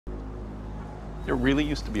There really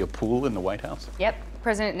used to be a pool in the White House? Yep.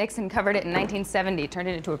 President Nixon covered it in 1970, turned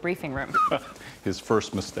it into a briefing room. His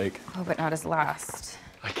first mistake. Oh, but not his last.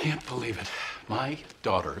 I can't believe it. My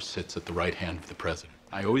daughter sits at the right hand of the president.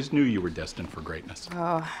 I always knew you were destined for greatness. Oh,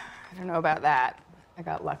 I don't know about that. I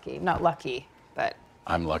got lucky. Not lucky, but...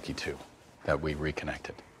 I'm lucky, too, that we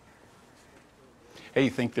reconnected. Hey, you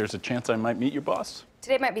think there's a chance I might meet your boss?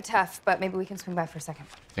 Today might be tough, but maybe we can swing by for a second.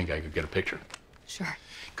 Think I could get a picture? Sure.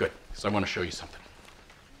 Good, because I want to show you something.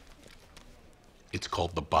 It's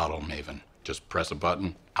called the Bottle Maven. Just press a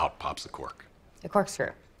button, out pops the cork. The corkscrew.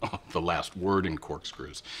 Oh, the last word in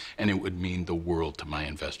corkscrews. And it would mean the world to my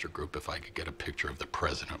investor group if I could get a picture of the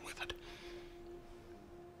president with it.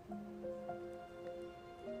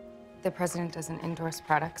 The president doesn't endorse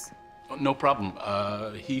products? Oh, no problem.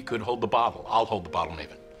 He could hold the bottle. I'll hold the Bottle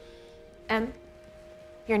Maven. And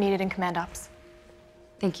you're needed in command ops.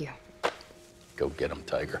 Thank you. Go get him,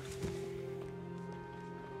 Tiger.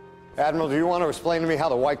 Admiral, do you want to explain to me how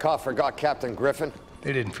the Wyckoff forgot Captain Griffin?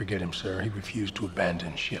 They didn't forget him, sir. He refused to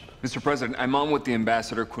abandon ship. Mr. President, I'm on with the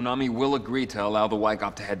ambassador. Konami will agree to allow the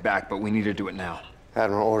Wyckoff to head back, but we need to do it now.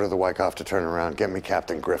 Admiral, order the Wyckoff to turn around. Get me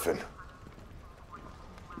Captain Griffin.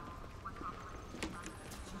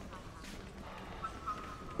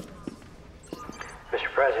 Mr.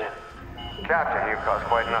 President. Captain, you've caused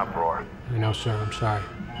quite an uproar. I know, sir. I'm sorry.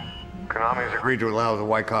 Konami's agreed to allow the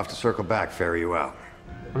Wyckoff to circle back, ferry you out.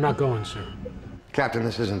 I'm not going, sir. Captain,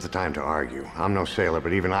 this isn't the time to argue. I'm no sailor,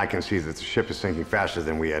 but even I can see that the ship is sinking faster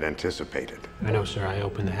than we had anticipated. I know, sir. I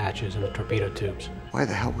opened the hatches and the torpedo tubes. Why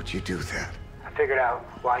the hell would you do that? I figured out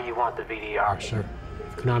why you want the VDR. Sir,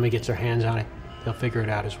 if Konami gets their hands on it, they'll figure it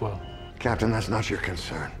out as well. Captain, that's not your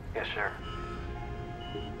concern. Yes, sir.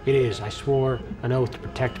 It is. I swore an oath to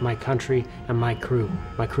protect my country and my crew.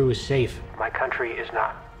 My crew is safe. My country is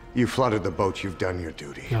not. You flooded the boat. You've done your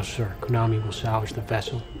duty. No, sir. Konami will salvage the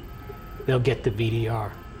vessel. They'll get the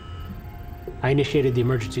VDR. I initiated the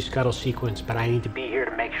emergency scuttle sequence, but I need to Be here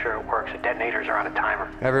to make sure it works. The detonators are on a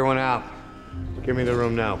timer. Everyone out. Give me the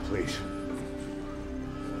room now, please.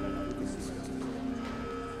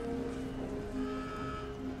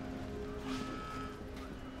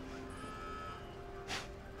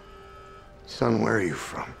 Son, where are you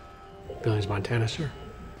from? Billings, Montana, sir.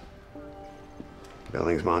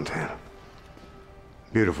 Billings, Montana.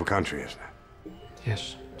 Beautiful country, isn't it?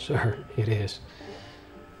 Yes, sir. It is.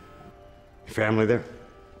 Your family there?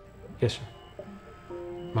 Yes, sir.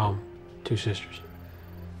 Mom, 2 sisters.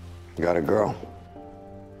 You got a girl?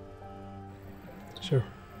 Sir.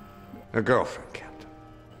 A girlfriend, Captain.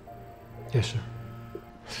 Yes, sir.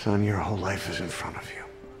 Son, your whole life is in front of you.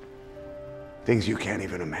 Things you can't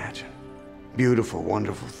even imagine. Beautiful,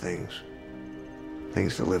 wonderful things.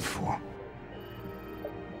 Things to live for.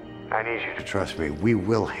 I need you to trust me. We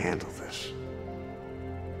will handle this.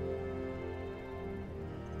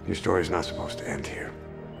 Your story's not supposed to end here.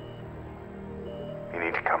 You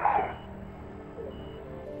need to come home.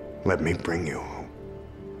 Let me bring you home.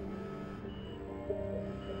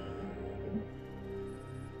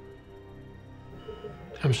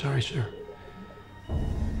 I'm sorry, sir.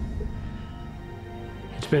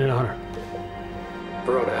 It's been an honor.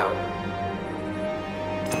 Baroda out.